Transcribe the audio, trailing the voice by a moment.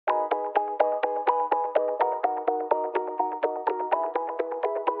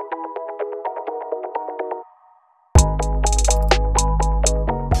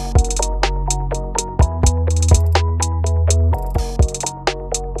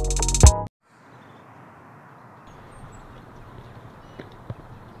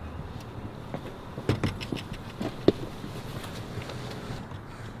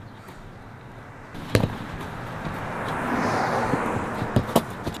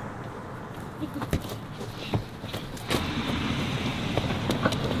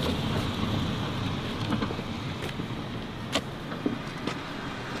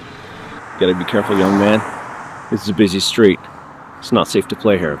Gotta be careful, young man. This is a busy street. It's not safe to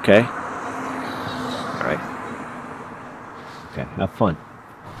play here, okay? Alright. Okay, have fun.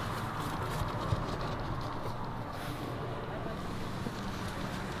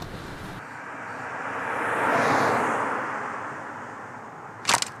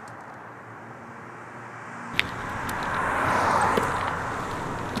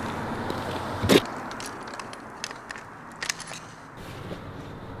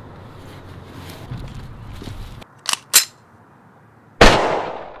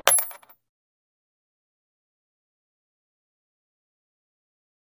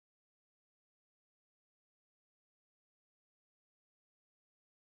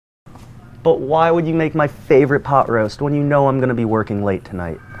 But why would you make my favorite pot roast when you know I'm gonna be working late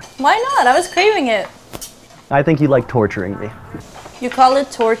tonight? Why not? I was craving it. I think you like torturing me. You call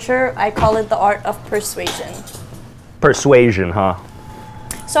it torture, I call it the art of persuasion. Persuasion, huh?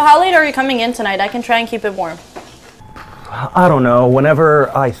 So how late are you coming in tonight? I can try and keep it warm. I don't know. Whenever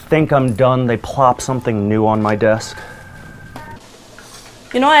I think I'm done, they plop something new on my desk.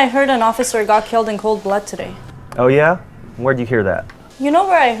 You know, I heard an officer got killed in cold blood today. Oh yeah? Where'd you hear that? You know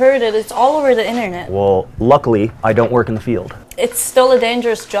where I heard it? It's all over the internet. Well, luckily, I don't work in the field. It's still a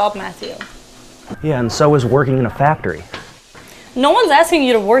dangerous job, Matthew. Yeah, and so is working in a factory. No one's asking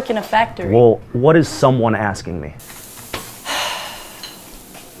you to work in a factory. Well, what is someone asking me?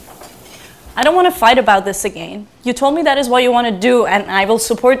 I don't want to fight about this again. You told me that is what you want to do, and I will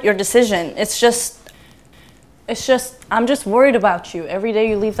support your decision. I'm just worried about you every day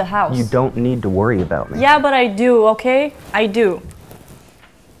you leave the house. You don't need to worry about me. Yeah, but I do, okay? I do.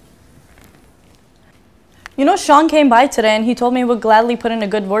 You know, Sean came by today and he told me he would gladly put in a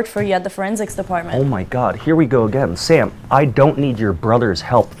good word for you at the forensics department. Oh my God, here we go again. Sam, I don't need your brother's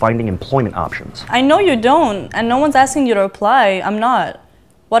help finding employment options. I know you don't, and no one's asking you to apply. I'm not.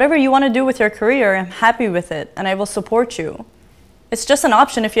 Whatever you want to do with your career, I'm happy with it, and I will support you. It's just an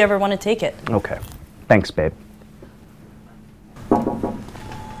option if you ever want to take it. Okay. Thanks, babe.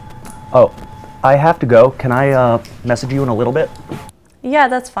 Oh, I have to go. Can I message you in a little bit? Yeah,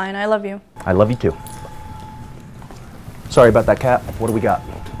 that's fine. I love you. I love you too. Sorry about that, Cat. What do we got?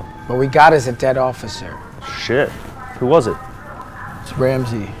 What we got is a dead officer. Shit. Who was it? It's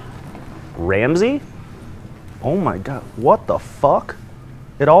Ramsey. Ramsey? Oh my God. What the fuck?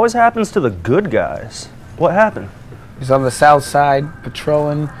 It always happens to the good guys. What happened? He's on the south side,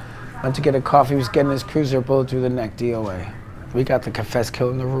 patrolling. Went to get a coffee. He was getting his cruiser bullet through the neck, DOA. We got the confessed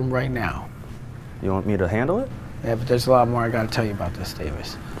kill in the room right now. You want me to handle it? Yeah, but there's a lot more I gotta tell you about this,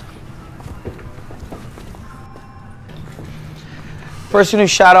 Davis. Person who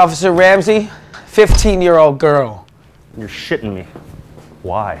shot Officer Ramsey, 15-year-old girl. You're shitting me.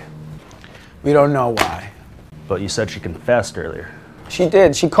 Why? We don't know why. But you said she confessed earlier. She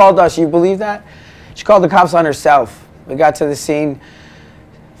did. She called us. You believe that? She called the cops on herself. We got to the scene.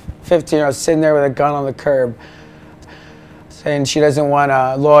 15-year-old sitting there with a gun on the curb, saying she doesn't want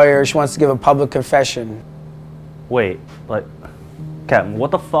a lawyer. She wants to give a public confession. Wait, like, Captain,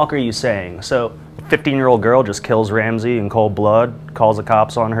 what the fuck are you saying? So, a 15-year-old girl just kills Ramsey in cold blood, calls the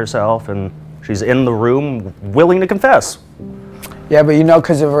cops on herself, and she's in the room willing to confess. Yeah, but you know,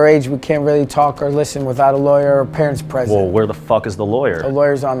 because of her age, we can't really talk or listen without a lawyer or parents present. Well, where the fuck is the lawyer? The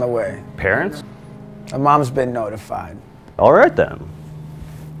lawyer's on the way. Parents? The mom's been notified. All right, then.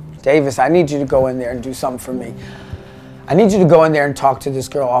 Davis, I need you to go in there and do something for me. I need you to go in there and talk to this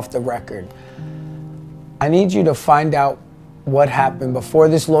girl off the record. I need you to find out what happened before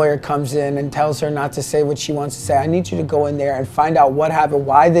this lawyer comes in and tells her not to say what she wants to say. I need you to go in there and find out what happened,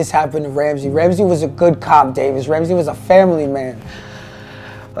 why this happened to Ramsey. Ramsey was a good cop, Davis. Ramsey was a family man.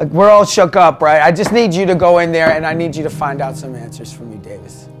 Like, we're all shook up, right? I just need you to go in there and I need you to find out some answers for me,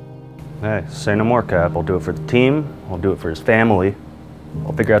 Davis. Hey, say no more, Cap. I'll do it for the team. I'll do it for his family.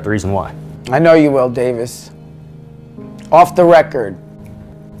 I'll figure out the reason why. I know you will, Davis. Off the record.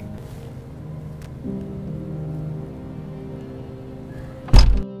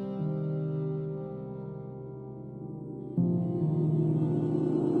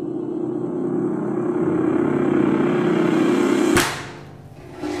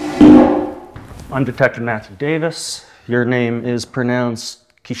 I'm Detective Matthew Davis. Your name is pronounced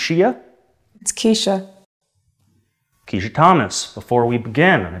Keisha? It's Keisha. Keisha Thomas. Before we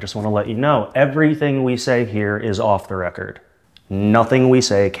begin, I just want to let you know everything we say here is off the record. Nothing we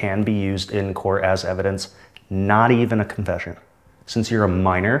say can be used in court as evidence, not even a confession. Since you're a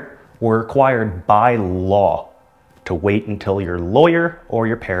minor, we're required by law to wait until your lawyer or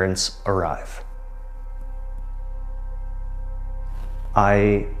your parents arrive.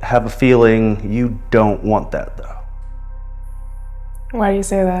 I have a feeling you don't want that, though. Why do you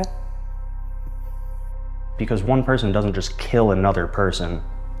say that? Because one person doesn't just kill another person,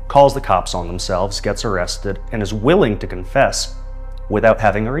 calls the cops on themselves, gets arrested, and is willing to confess without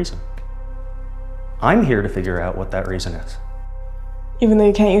having a reason. I'm here to figure out what that reason is. Even though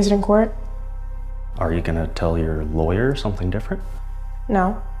you can't use it in court? Are you gonna tell your lawyer something different?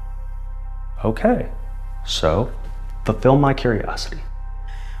 No. Okay, so fulfill my curiosity.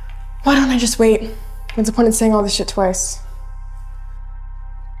 Why don't I just wait? What's the point in saying all this shit twice?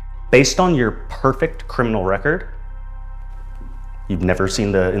 Based on your perfect criminal record, you've never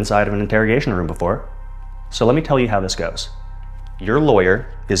seen the inside of an interrogation room before. So let me tell you how this goes. Your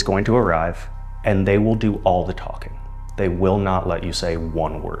lawyer is going to arrive and they will do all the talking. They will not let you say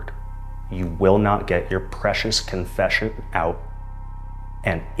one word. You will not get your precious confession out.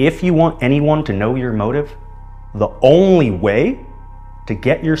 And if you want anyone to know your motive, the only way to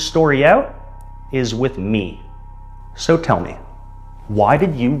get your story out is with me. So tell me, why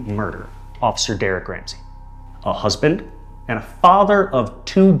did you murder Officer Derek Ramsey, a husband and a father of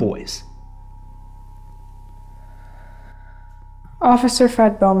 2 boys? Officer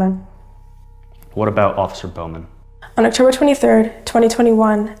Fred Bowman. What about Officer Bowman? On October 23rd,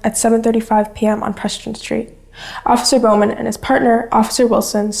 2021, at 7:35 p.m. on Preston Street, Officer Bowman and his partner, Officer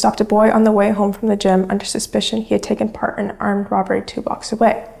Wilson, stopped a boy on the way home from the gym under suspicion he had taken part in an armed robbery 2 blocks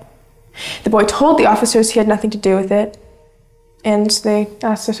away. The boy told the officers he had nothing to do with it, and they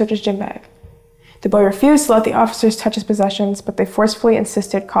asked to search his gym bag. The boy refused to let the officers touch his possessions, but they forcefully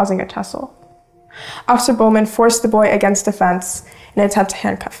insisted, causing a tussle. Officer Bowman forced the boy against a fence in an attempt to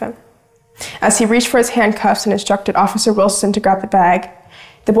handcuff him. As he reached for his handcuffs and instructed Officer Wilson to grab the bag,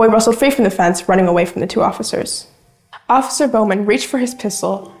 the boy wrestled free from the fence, running away from the 2 officers. Officer Bowman reached for his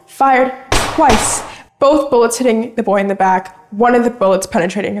pistol, fired twice, both bullets hitting the boy in the back, one of the bullets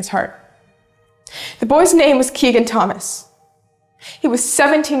penetrating his heart. The boy's name was Keegan Thomas. He was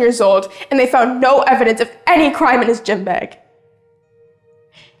 17 years old, and they found no evidence of any crime in his gym bag.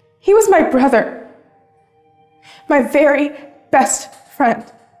 He was my brother, my very best friend.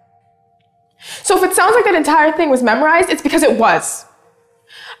 So if it sounds like that entire thing was memorized, it's because it was.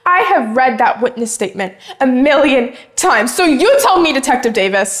 I have read that witness statement 1,000,000 times. So you tell me, Detective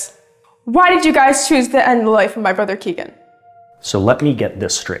Davis, why did you guys choose to end the life of my brother Keegan? So let me get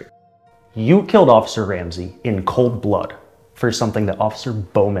this straight. You killed Officer Ramsey in cold blood for something that Officer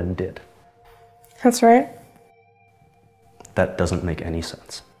Bowman did. That's right. That doesn't make any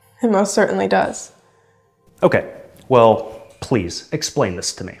sense. It most certainly does. Okay, well, please explain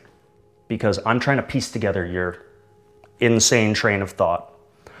this to me, because I'm trying to piece together your insane train of thought.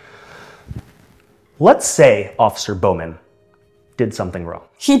 Let's say Officer Bowman did something wrong.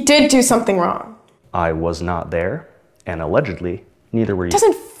 He did do something wrong. I was not there, and allegedly, neither were you. It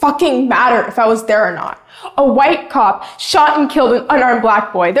doesn't fucking matter if I was there or not. A white cop shot and killed an unarmed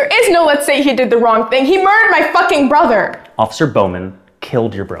black boy. There is no let's say he did the wrong thing. He murdered my fucking brother. Officer Bowman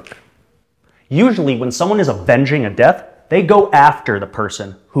killed your brother. Usually when someone is avenging a death, they go after the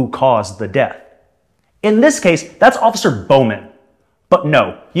person who caused the death. In this case, that's Officer Bowman. But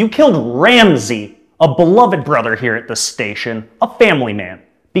no, you killed Ramsey, a beloved brother here at the station, a family man.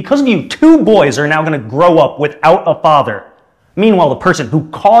 Because of you, 2 boys are now going to grow up without a father. Meanwhile, the person who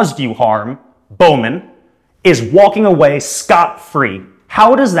caused you harm, Bowman, is walking away scot-free.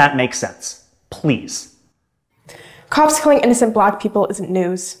 How does that make sense? Please. Cops killing innocent black people isn't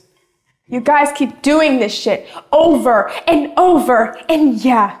news. You guys keep doing this shit over and over, and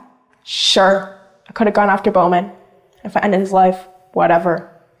yeah, sure, I could have gone after Bowman. If I ended his life, whatever.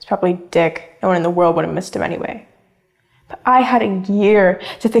 He's probably a dick. No one in the world would have missed him anyway. But I had a year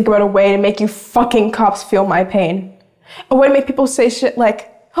to think about a way to make you fucking cops feel my pain. A way to make people say shit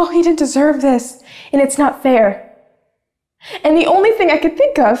like, oh, he didn't deserve this, and it's not fair. And the only thing I could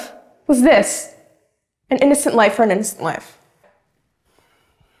think of was this. An innocent life for an innocent life.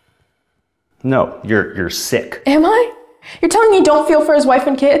 No, you're sick. Am I? You're telling me you don't feel for his wife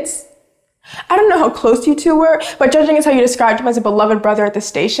and kids? I don't know how close you 2 were, but judging as how you described him as a beloved brother at the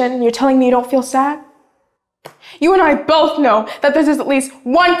station, you're telling me you don't feel sad? You and I both know that there's at least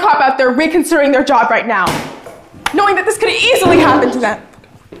one cop out there reconsidering their job right now, knowing that this could easily happen to them.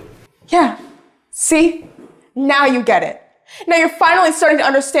 Yeah, see? Now you get it. Now you're finally starting to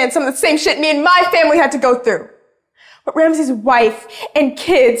understand some of the same shit me and my family had to go through. What Ramsey's wife and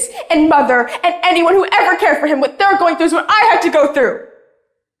kids and mother and anyone who ever cared for him, what they're going through is what I had to go through.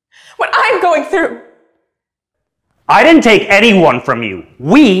 What I'm going through. I didn't take anyone from you.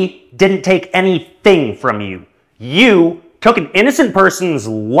 We didn't take anything from you. You took an innocent person's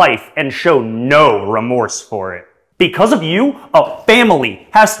life and showed no remorse for it. Because of you, a family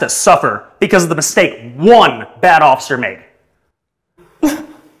has to suffer because of the mistake one bad officer made.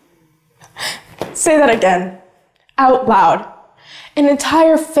 Say that again. Out loud. An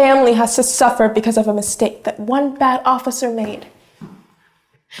entire family has to suffer because of a mistake that one bad officer made.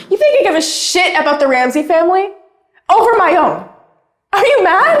 You think I give a shit about the Ramsey family? Over my own. Are you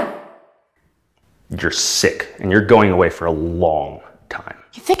mad? You're sick, and you're going away for a long time.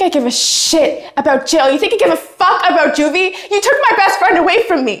 You think I give a shit about jail? You think I give a fuck about juvie? You took my best friend away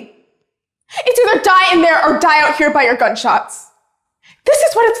from me. It's either die in there or die out here by your gunshots. This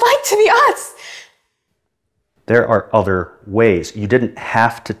is what it's like to be us. There are other ways. You didn't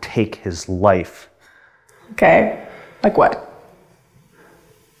have to take his life. Okay, like what?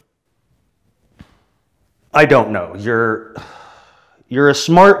 I don't know. You're a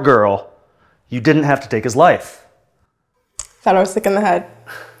smart girl. You didn't have to take his life. Thought I was sick in the head.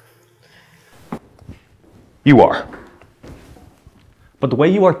 You are. But the way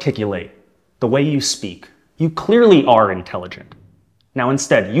you articulate, the way you speak, you clearly are intelligent. Now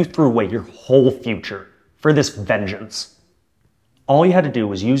instead, you threw away your whole future for this vengeance. All you had to do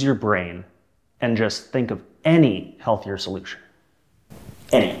was use your brain and just think of any healthier solution.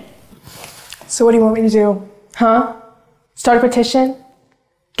 Any. So what do you want me to do? Huh? Start a petition?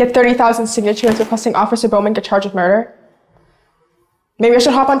 Get 30,000 signatures requesting Officer Bowman get charged with murder? Maybe I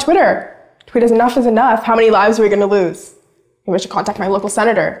should hop on Twitter. Tweet as enough is enough. How many lives are we gonna lose? Maybe I should contact my local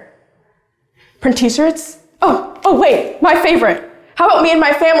senator. Print t-shirts? Oh wait, my favorite. How about me and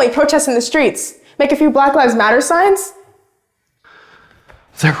my family protest in the streets? Make a few Black Lives Matter signs?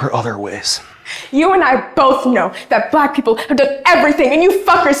 There were other ways. You and I both know that black people have done everything and you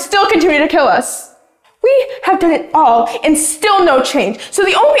fuckers still continue to kill us. We have done it all and still no change. So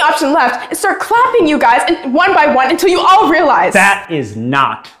the only option left is start clapping you guys one by one until you all realize. That is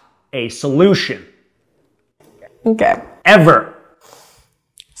not a solution. Okay. Ever.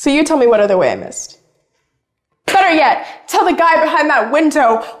 So you tell me what other way I missed. Better yet, tell the guy behind that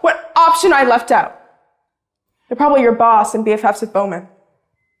window what option I left out. They're probably your boss and BFFs with Bowman.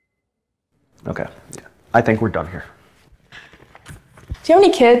 Okay, yeah. I think we're done here. Do you have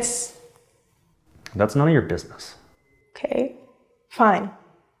any kids? That's none of your business. Okay, fine.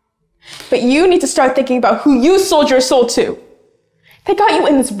 But you need to start thinking about who you sold your soul to. They got you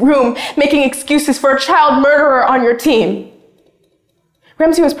in this room making excuses for a child murderer on your team.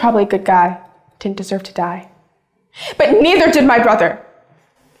 Ramsey was probably a good guy, didn't deserve to die. But neither did my brother.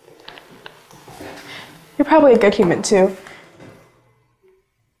 You're probably a good human too.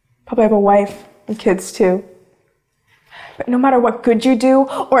 Probably have a wife and kids too. But no matter what good you do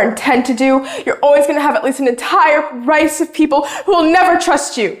or intend to do, you're always going to have at least an entire race of people who will never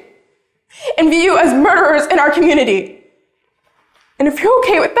trust you and view you as murderers in our community. And if you're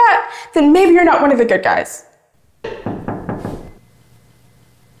okay with that, then maybe you're not one of the good guys.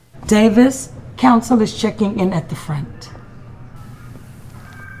 Davis, counsel is checking in at the front.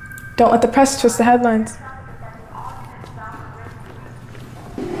 Don't let the press twist the headlines.